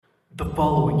The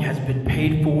following has been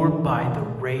paid for by the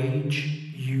Rage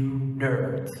You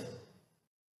Nerds.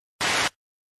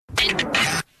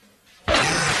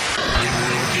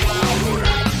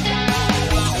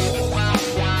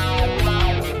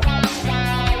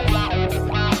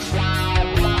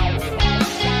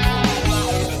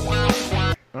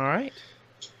 All right.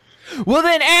 Well,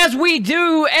 then, as we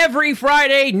do every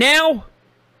Friday now,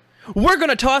 we're going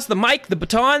to toss the mic, the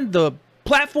baton, the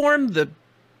platform, the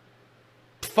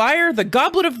fire, the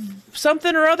goblet of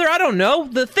something or other, I don't know,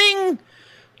 the thing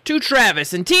to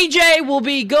Travis. And TJ will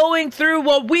be going through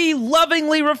what we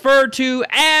lovingly refer to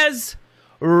as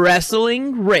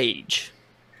Wrestling Rage.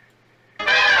 Yay!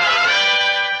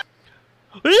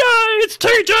 It's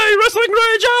TJ Wrestling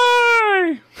Rage!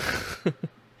 Yay!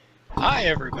 Hi,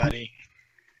 everybody.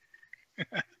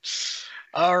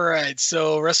 All right,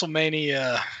 so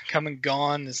WrestleMania come and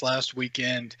gone this last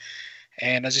weekend,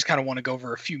 and I just kind of want to go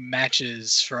over a few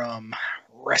matches from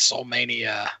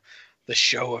WrestleMania, the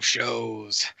show of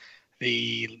shows,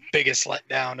 the biggest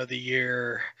letdown of the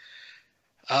year,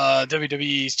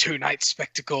 WWE's two-night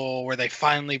spectacle where they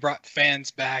finally brought fans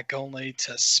back only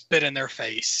to spit in their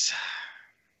face.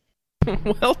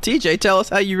 Well, TJ, tell us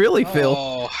how you really feel.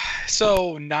 Oh,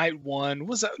 so night one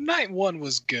was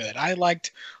good. I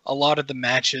liked a lot of the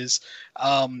matches.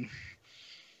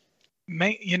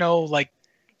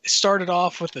 It started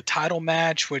off with the title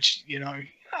match, which, you're not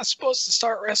supposed to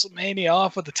start WrestleMania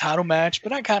off with the title match,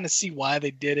 but I kind of see why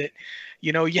they did it.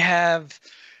 You have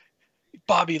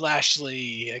Bobby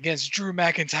Lashley against Drew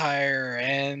McIntyre,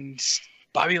 and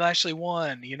Bobby Lashley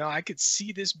won. I could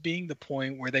see this being the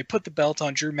point where they put the belt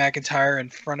on Drew McIntyre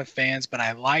in front of fans, but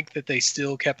I like that they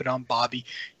still kept it on Bobby.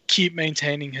 Keep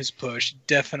maintaining his push.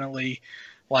 Definitely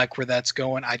like where that's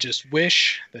going. I just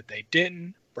wish that they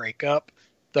didn't break up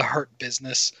the Hurt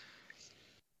Business.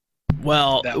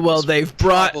 Well,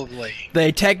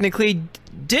 they technically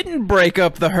didn't break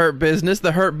up the Hurt Business.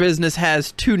 The Hurt Business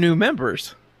has 2 new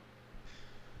members.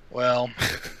 Well,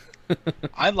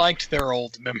 I liked their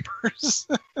old members.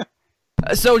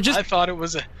 I thought it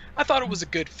was a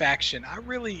good faction. I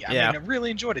really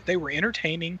enjoyed it. They were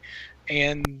entertaining,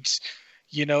 and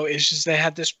it's just they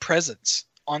had this presence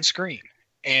on screen,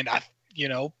 and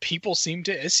people seemed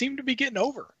to be getting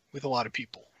over with a lot of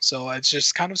people. So it's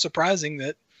just kind of surprising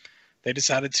that they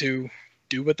decided to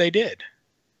do what they did.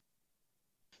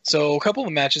 So a couple of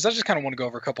the matches, I just kind of want to go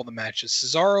over a couple of the matches.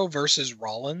 Cesaro versus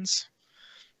Rollins.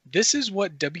 This is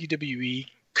what WWE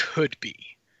could be.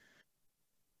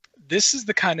 This is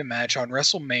the kind of match on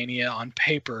WrestleMania on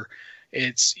paper.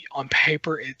 It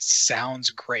sounds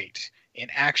great. In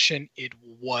action, it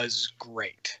was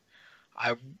great.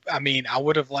 I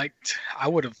would have liked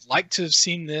to have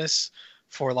seen this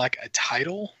for like a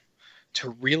title to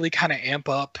really kind of amp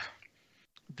up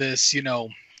this,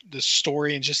 the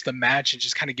story and just the match and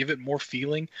just kind of give it more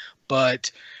feeling. But,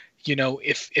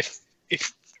 if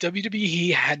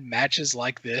WWE had matches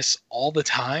like this all the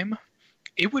time,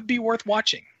 it would be worth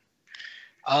watching.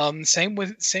 Same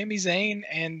with Sami Zayn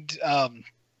and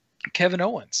Kevin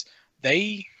Owens.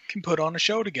 They can put on a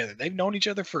show together. They've known each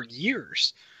other for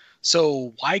years.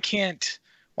 So why can't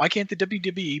the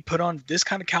WWE put on this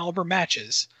kind of caliber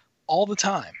matches all the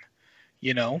time?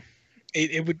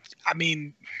 It would,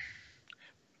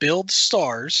 build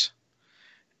stars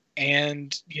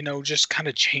and, just kind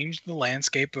of change the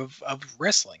landscape of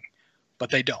wrestling. But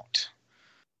they don't.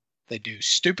 They do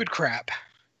stupid crap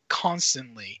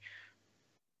constantly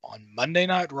on Monday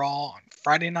Night Raw, on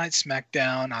Friday Night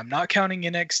SmackDown. I'm not counting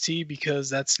NXT because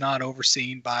that's not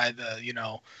overseen by the,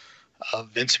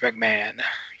 Vince McMahon,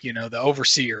 the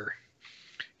overseer,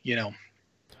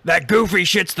 That goofy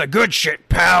shit's the good shit,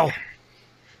 pal.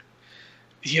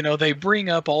 They bring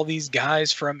up all these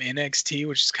guys from NXT,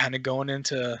 which is kind of going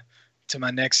into my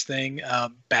next thing.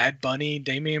 Bad Bunny,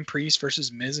 Damian Priest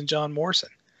versus Miz and John Morrison.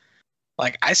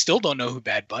 Like, I still don't know who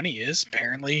Bad Bunny is.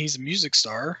 Apparently he's a music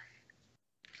star.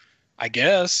 I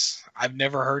guess. I've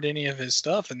never heard any of his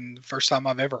stuff, and the first time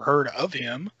I've ever heard of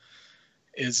him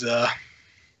is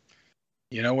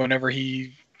whenever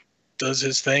he does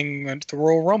his thing at the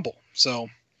Royal Rumble. So,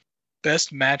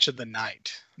 best match of the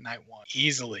night one,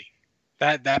 easily.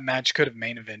 That match could have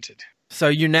main evented. So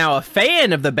you're now a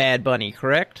fan of the Bad Bunny,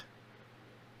 correct?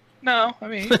 No,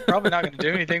 he's probably not going to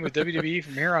do anything with WWE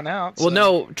from here on out. Well,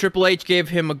 no, Triple H gave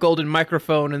him a golden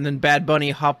microphone, and then Bad Bunny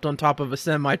hopped on top of a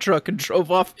semi-truck and drove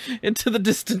off into the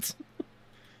distance.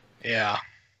 Yeah.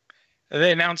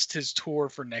 They announced his tour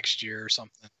for next year or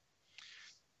something.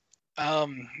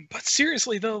 But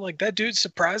seriously, though, like, that dude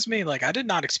surprised me. Like, I did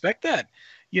not expect that.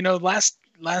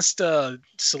 Last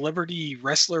celebrity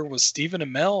wrestler was Stephen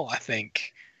Amell, I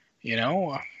think.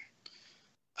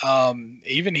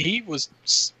 Even he was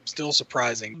still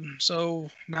surprising. So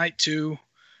night two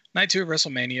of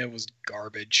WrestleMania was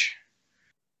garbage.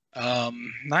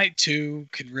 Night 2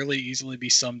 could really easily be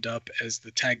summed up as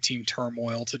the tag team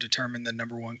turmoil to determine the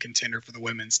number 1 contender for the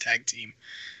women's tag team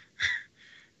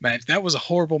match. That was a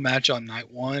horrible match on night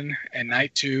 1, and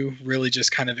night 2 really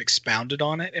just kind of expounded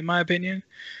on it, in my opinion.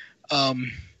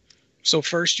 So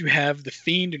first you have The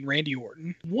Fiend and Randy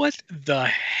Orton. What the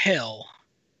hell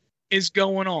is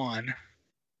going on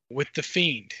with The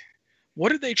Fiend?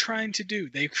 What are they trying to do?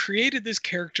 They've created this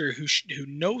character who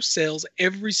no-sells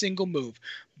every single move,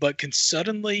 but can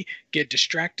suddenly get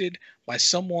distracted by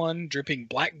someone dripping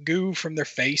black goo from their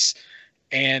face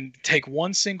and take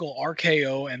one single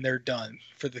RKO and they're done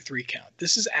for the 3 count.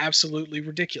 This is absolutely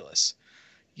ridiculous.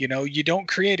 You know, you don't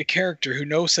create a character who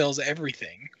no-sells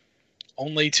everything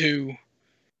only to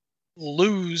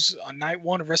lose on night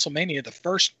 1 of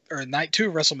WrestleMania, night 2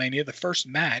 of WrestleMania, the first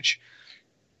match.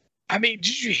 I mean,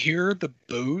 did you hear the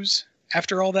boos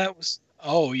after all that was?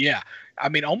 Oh, yeah. I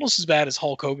mean, almost as bad as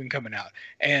Hulk Hogan coming out.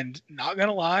 And not going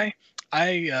to lie,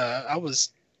 I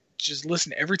was just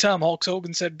listening. Every time Hulk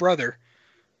Hogan said brother,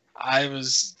 I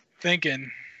was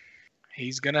thinking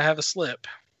he's going to have a slip.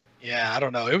 Yeah, I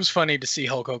don't know. It was funny to see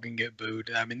Hulk Hogan get booed.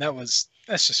 I mean, that's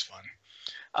just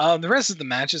fun. The rest of the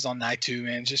matches on night 2,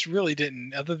 man, just really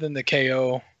didn't, other than the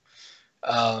KO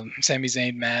Sami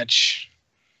Zayn match,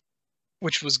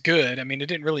 which was good. I mean, it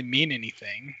didn't really mean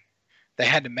anything. They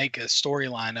had to make a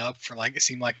storyline up for it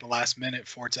seemed like the last minute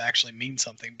for it to actually mean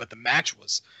something, but the match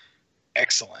was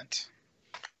excellent.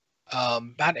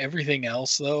 About everything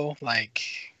else though,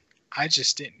 I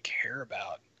just didn't care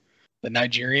about. The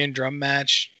Nigerian drum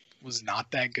match was not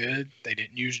that good. They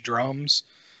didn't use drums.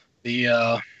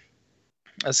 The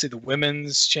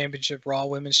women's championship, Raw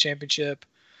Women's Championship,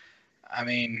 I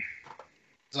mean,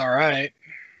 it's all right.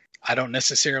 I don't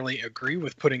necessarily agree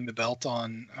with putting the belt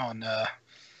on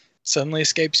suddenly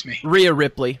escapes me. Rhea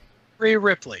Ripley.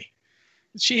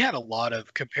 She had a lot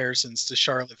of comparisons to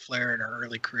Charlotte Flair in her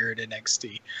early career at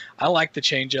NXT. I liked the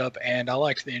change-up, and I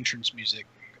liked the entrance music.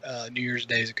 New Year's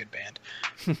Day is a good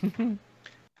band.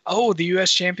 Oh, the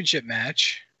U.S. Championship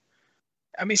match.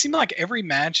 I mean, it seemed like every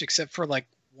match except for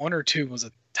 1 or 2 was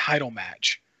a title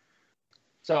match.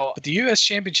 But the U.S.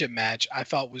 Championship match I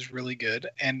thought was really good,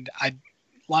 and I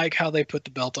like how they put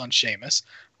the belt on Sheamus.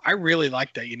 I really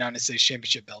like that United States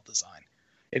Championship belt design.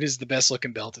 It is the best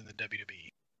looking belt in the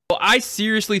WWE. Well, I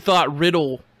seriously thought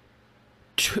Riddle,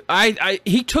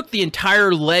 he took the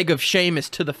entire leg of Sheamus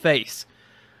to the face.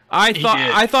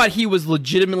 I thought he was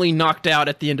legitimately knocked out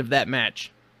at the end of that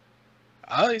match.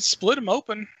 He split him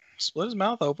open, split his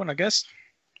mouth open. I guess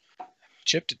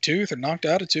chipped a tooth or knocked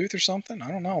out a tooth or something.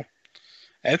 I don't know.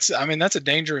 That's a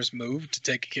dangerous move to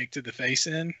take a kick to the face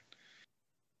in.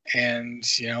 And,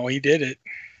 he did it.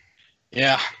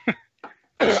 Yeah.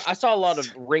 I saw a lot of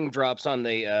ring drops on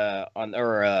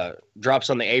the drops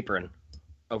on the apron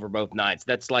over both nights.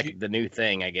 That's the new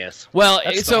thing, I guess. Well,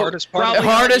 that's the hardest part. The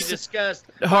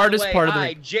hardest part of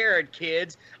Hi, Jared,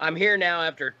 kids. I'm here now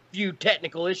after a few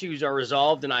technical issues are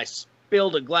resolved, and I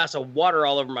spilled a glass of water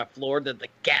all over my floor that the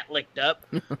cat licked up.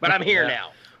 But I'm here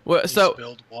now. Well, he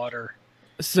spilled water.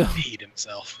 So he ate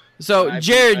himself. So,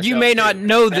 Jared, you may not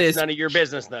know this. That's none of your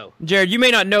business, though. Jared, you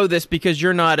may not know this because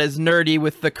you're not as nerdy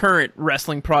with the current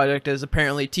wrestling product as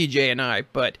apparently TJ and I,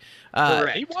 but...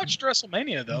 he watched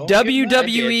WrestleMania, though.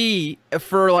 WWE,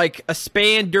 for a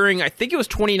span during, I think it was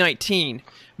 2019,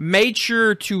 made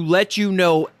sure to let you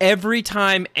know every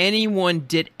time anyone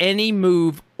did any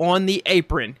move on the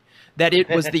apron that it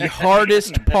was the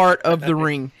hardest part of the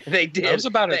ring. They did. That was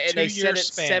about a 2-year They said it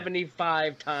span.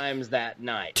 75 times that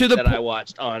night that I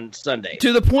watched on Sunday.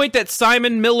 To the point that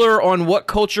Simon Miller on What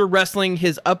Culture Wrestling,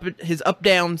 his up and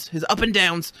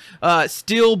downs,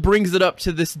 still brings it up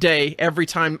to this day every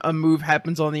time a move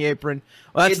happens on the apron.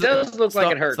 Well, it does look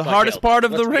like it hurts. It's the hardest part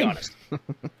of the ring.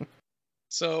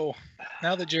 So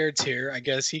now that Jared's here, I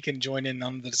guess he can join in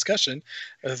on the discussion.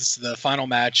 This is the final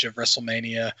match of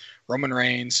WrestleMania: Roman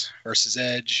Reigns versus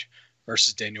Edge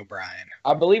versus Daniel Bryan.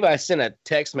 I believe I sent a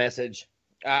text message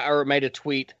or made a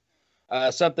tweet,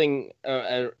 something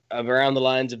around the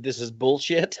lines of "This is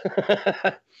bullshit."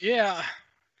 Yeah,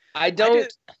 I didn't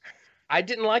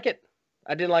like it.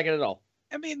 I didn't like it at all.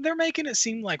 I mean, they're making it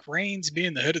seem like Reigns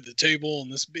being the head of the table,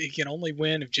 and he can only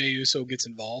win if Jey Uso gets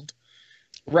involved.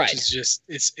 Right. Which is just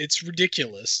it's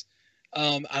ridiculous.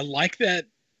 I like that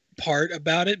part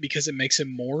about it because it makes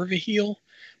him more of a heel.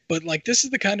 But this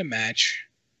is the kind of match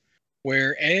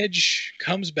where Edge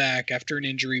comes back after an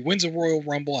injury, wins a Royal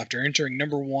Rumble after entering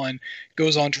number 1,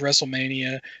 goes on to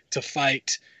WrestleMania to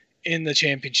fight in the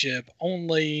championship,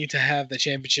 only to have the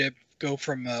championship go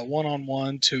from a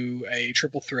one-on-one to a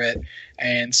triple threat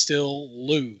and still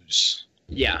lose.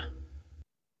 Yeah.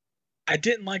 I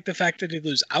didn't like the fact that he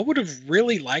lose. I would have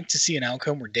really liked to see an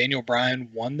outcome where Daniel Bryan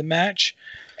won the match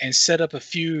and set up a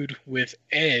feud with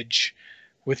Edge,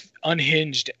 with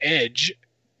unhinged Edge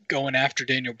going after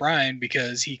Daniel Bryan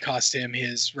because he cost him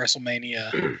his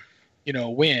WrestleMania,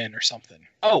 win or something.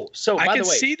 Oh, so by the way, I can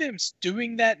see them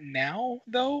doing that now,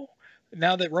 though.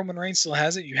 Now that Roman Reigns still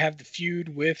has it, you have the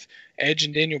feud with Edge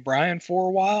and Daniel Bryan for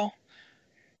a while.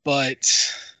 But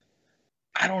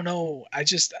I don't know.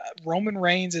 Roman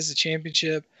Reigns as a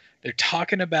championship. They're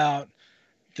talking about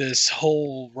this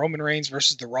whole Roman Reigns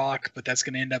versus The Rock, but that's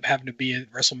going to end up having to be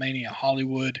at WrestleMania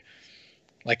Hollywood,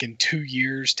 like in 2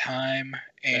 years' time.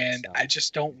 And I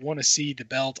just don't want to see the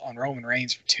belt on Roman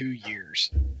Reigns for 2 years.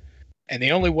 And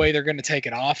the only way they're going to take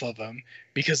it off of him,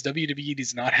 because WWE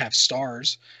does not have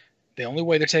stars, the only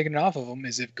way they're taking it off of him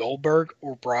is if Goldberg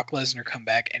or Brock Lesnar come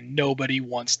back, and nobody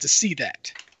wants to see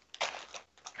that.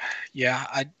 Yeah,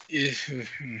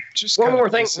 just one more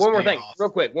thing, real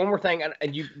quick. One more thing,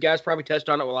 and you guys probably touched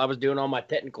on it while I was doing all my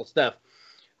technical stuff.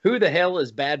 Who the hell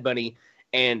is Bad Bunny?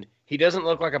 And he doesn't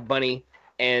look like a bunny.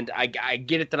 And I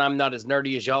get it that I'm not as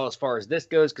nerdy as y'all as far as this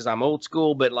goes because I'm old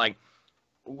school. But like,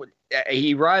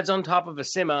 he rides on top of a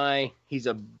semi. He's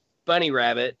a bunny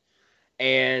rabbit,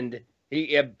 and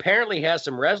he apparently has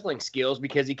some wrestling skills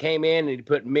because he came in and he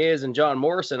put Miz and John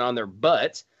Morrison on their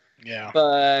butts. Yeah,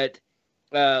 but.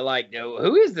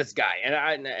 Who is this guy?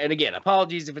 And again,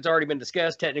 apologies if it's already been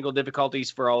discussed. Technical difficulties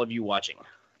for all of you watching.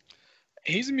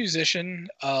 He's a musician,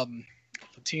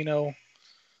 Latino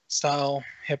style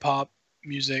hip hop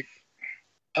music.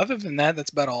 Other than that,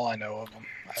 that's about all I know of him.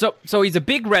 So he's a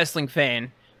big wrestling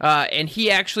fan, and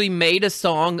he actually made a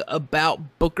song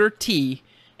about Booker T.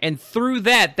 And through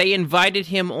that, they invited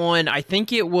him on. I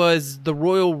think it was the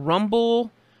Royal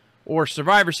Rumble or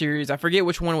Survivor Series. I forget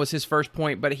which one was his first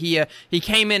point, but he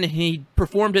came in and he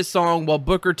performed his song while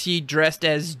Booker T, dressed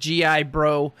as G.I.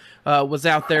 Bro, was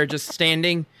out there just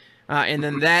standing. And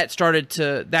then that's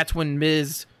when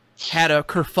Miz had a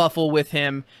kerfuffle with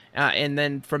him. And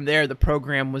then from there, the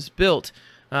program was built.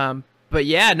 But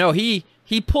yeah, no, he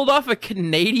pulled off a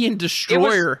Canadian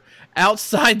destroyer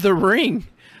outside the ring.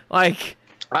 Like,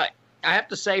 I have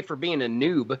to say, for being a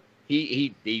noob,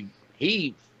 he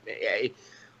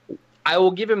I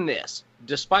will give him this.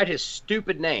 Despite his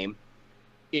stupid name,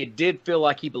 it did feel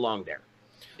like he belonged there.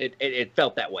 It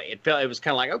felt that way. It was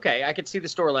kind of like, okay, I could see the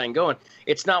storyline going.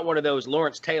 It's not one of those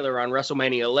Lawrence Taylor on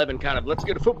WrestleMania 11 kind of, let's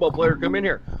get a football player to come in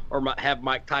here, or have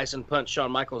Mike Tyson punch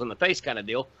Shawn Michaels in the face kind of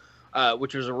deal,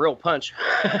 which was a real punch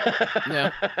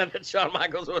that Shawn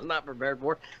Michaels was not prepared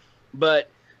for.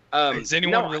 But is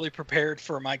anyone really prepared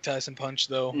for a Mike Tyson punch,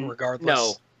 though, regardless?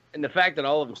 No. And the fact that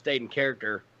all of them stayed in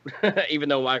character, even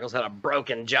though Michaels had a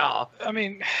broken jaw. I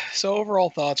mean, so overall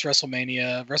thoughts,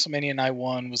 WrestleMania Night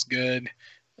 1 was good,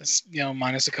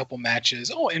 minus a couple matches.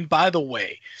 Oh, and by the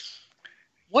way,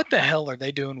 what the hell are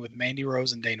they doing with Mandy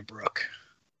Rose and Dana Brooke?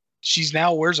 She's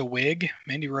now wears a wig.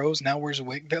 Mandy Rose now wears a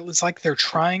wig. It's like they're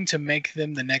trying to make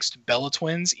them the next Bella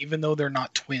twins, even though they're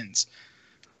not twins.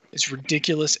 It's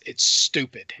ridiculous. It's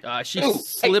stupid. She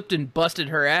slipped and busted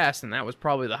her ass, and that was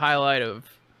probably the highlight of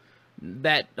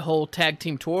that whole tag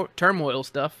team turmoil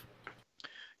stuff.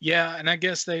 Yeah, and I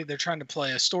guess they're trying to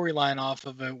play a storyline off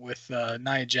of it with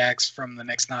Nia Jax from the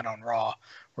next night on Raw,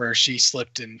 where she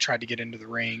slipped and tried to get into the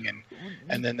ring,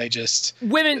 and then they just...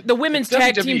 The women's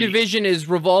tag team division is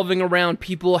revolving around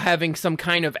people having some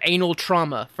kind of anal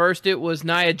trauma. First it was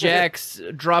Nia Jax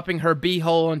dropping her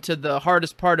beehole into the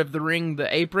hardest part of the ring,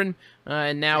 the apron,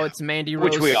 and now it's Mandy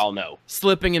Rose, which we all know,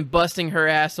 slipping and busting her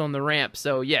ass on the ramp.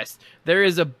 So yes, there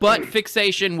is a butt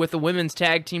fixation with the women's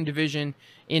tag team division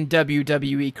in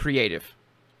WWE Creative.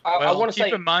 I want to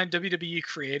keep in mind WWE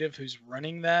Creative, who's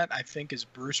running that, I think, is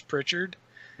Bruce Pritchard.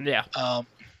 Yeah.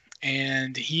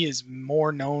 And he is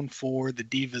more known for the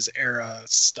Divas era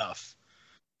stuff.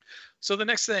 So the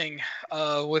next thing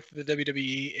with the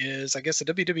WWE is, I guess the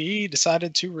WWE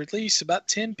decided to release about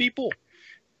 10 people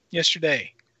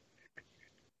yesterday.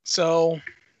 So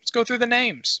let's go through the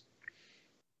names.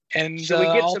 And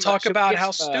I'll talk about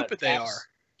how stupid they are.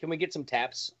 Can we get some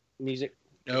taps music?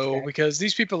 No, because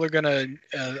these people are going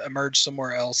to emerge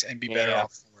somewhere else and be better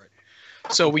off for it.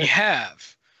 So we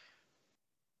have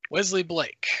Wesley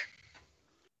Blake,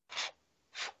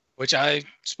 which I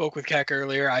spoke with Kak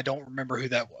earlier. I don't remember who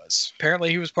that was.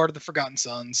 Apparently he was part of the Forgotten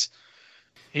Sons.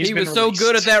 He was so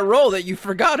good at that role that you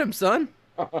forgot him, son.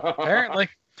 Apparently.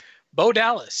 Bo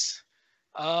Dallas.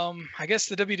 I guess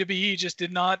the WWE just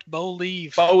did not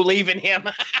believe in him.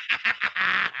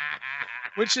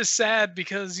 Which is sad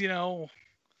because, you know,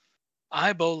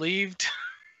 I believed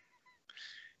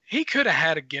he could have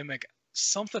had a gimmick,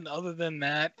 something other than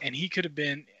that, and he could have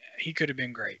been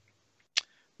great.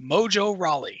 Mojo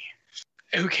Rawley.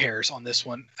 Who cares on this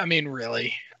one? I mean,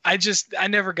 really. I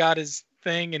never got his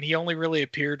thing, and he only really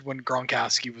appeared when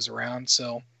Gronkowski was around,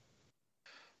 so.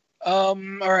 All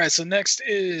right, so next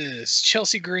is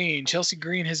Chelsea Green. Chelsea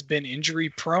Green has been injury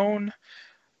prone.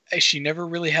 She never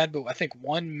really had, but I think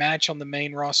one match on the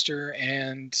main roster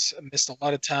and missed a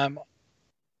lot of time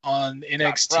on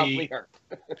NXT.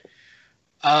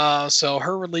 So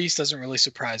her release doesn't really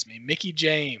surprise me. Mickie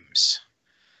James.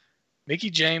 Mickie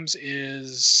James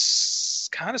is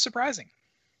kind of surprising.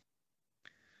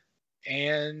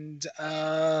 And,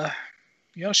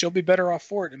 you know, she'll be better off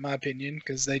for it, in my opinion,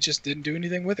 because they just didn't do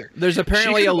anything with her. There's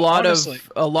apparently a lot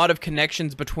of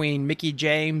connections between Mickie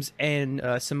James and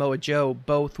Samoa Joe,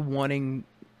 both wanting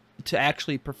to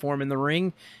actually perform in the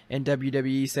ring, and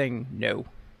WWE saying no.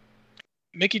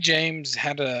 Mickie James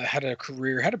had a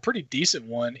career, had a pretty decent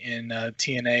one in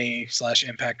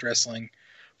TNA/Impact Wrestling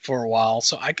for a while,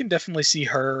 so I can definitely see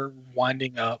her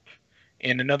winding up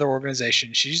in another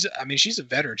organization. She's a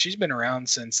veteran. She's been around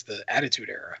since the Attitude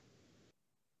Era.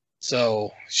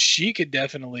 So she could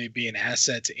definitely be an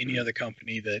asset to any other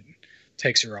company that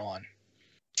takes her on.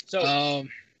 So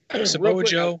Samoa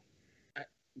Joe.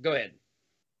 Go ahead.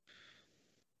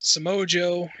 Samoa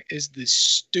Joe is the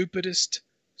stupidest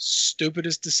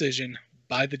decision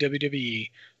by the WWE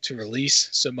to release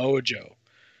Samoa Joe.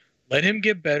 Let him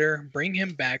get better, bring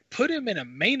him back, put him in a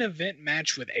main event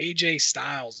match with AJ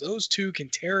Styles. Those two can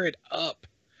tear it up.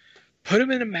 Put him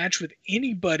in a match with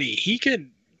anybody. He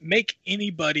can make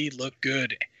anybody look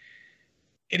good.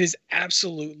 It is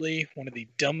absolutely one of the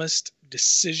dumbest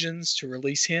decisions to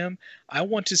release him. I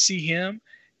want to see him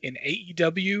in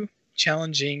AEW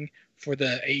challenging for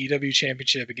the AEW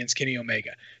Championship against Kenny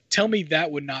Omega. Tell me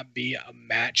that would not be a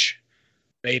match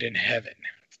made in heaven.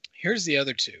 Here's the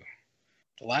other two.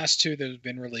 The last two that have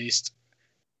been released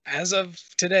as of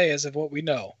today, as of what we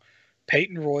know,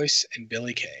 Peyton Royce and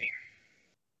Billie Kay.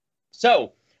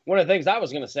 So, one of the things I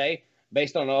was going to say,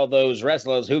 based on all those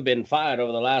wrestlers who've been fired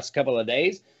over the last couple of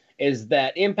days, is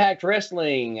that Impact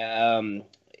Wrestling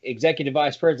Executive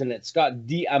Vice President Scott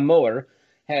D'Amore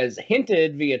has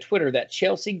hinted via Twitter that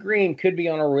Chelsea Green could be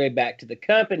on her way back to the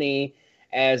company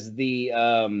as the,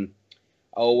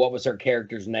 what was her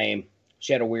character's name?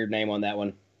 She had a weird name on that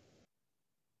one.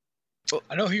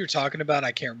 I know who you're talking about.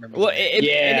 I can't remember. Well,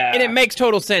 it makes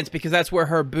total sense because that's where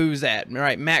her boo's at,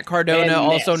 right? Matt Cardona,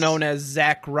 also known as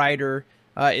Zack Ryder,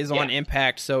 is on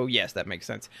Impact, so yes, that makes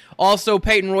sense. Also,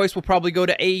 Peyton Royce will probably go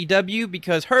to AEW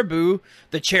because her boo,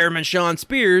 the chairman Shawn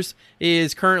Spears,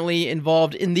 is currently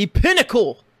involved in the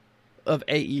pinnacle of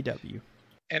AEW.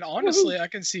 And honestly, I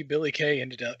can see Billie Kay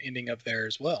ending up there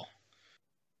as well.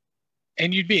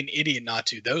 And you'd be an idiot not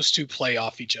to. Those two play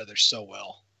off each other so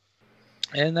well.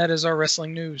 And that is our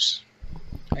wrestling news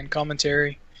and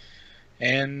commentary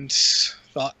and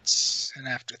thoughts and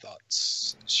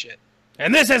afterthoughts and shit.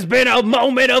 And this has been a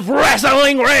moment of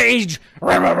wrestling rage.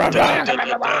 Wrestling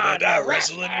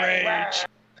rage.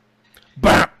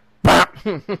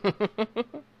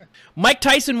 Mike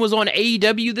Tyson was on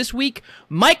AEW this week.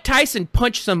 Mike Tyson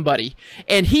punched somebody,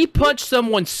 and he punched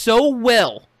someone so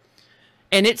well,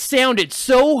 and it sounded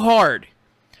so hard,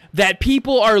 that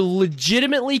people are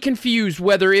legitimately confused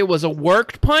whether it was a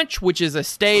worked punch, which is a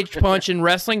staged punch in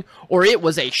wrestling, or it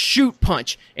was a shoot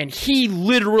punch. And he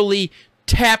literally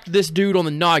tapped this dude on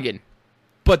the noggin.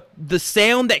 But the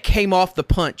sound that came off the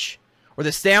punch, or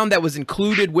the sound that was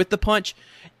included with the punch,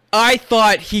 I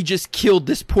thought he just killed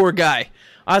this poor guy.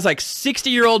 I was like,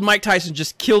 60-year-old Mike Tyson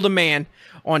just killed a man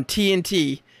on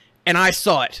TNT, and I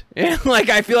saw it. And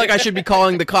I feel like I should be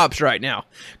calling the cops right now.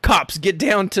 Cops, get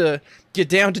down to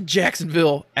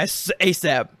Jacksonville as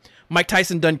ASAP. Mike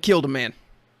Tyson done killed a man.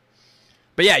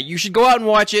 But yeah, you should go out and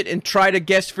watch it and try to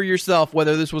guess for yourself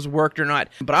whether this was worked or not.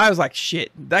 But I was like,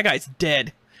 shit, that guy's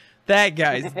dead. That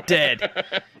guy's dead.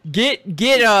 Get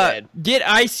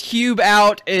Ice Cube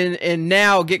out and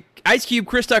now get Ice Cube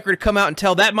Chris Tucker to come out and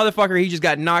tell that motherfucker he just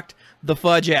got knocked the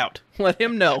fudge out. Let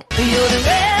him know.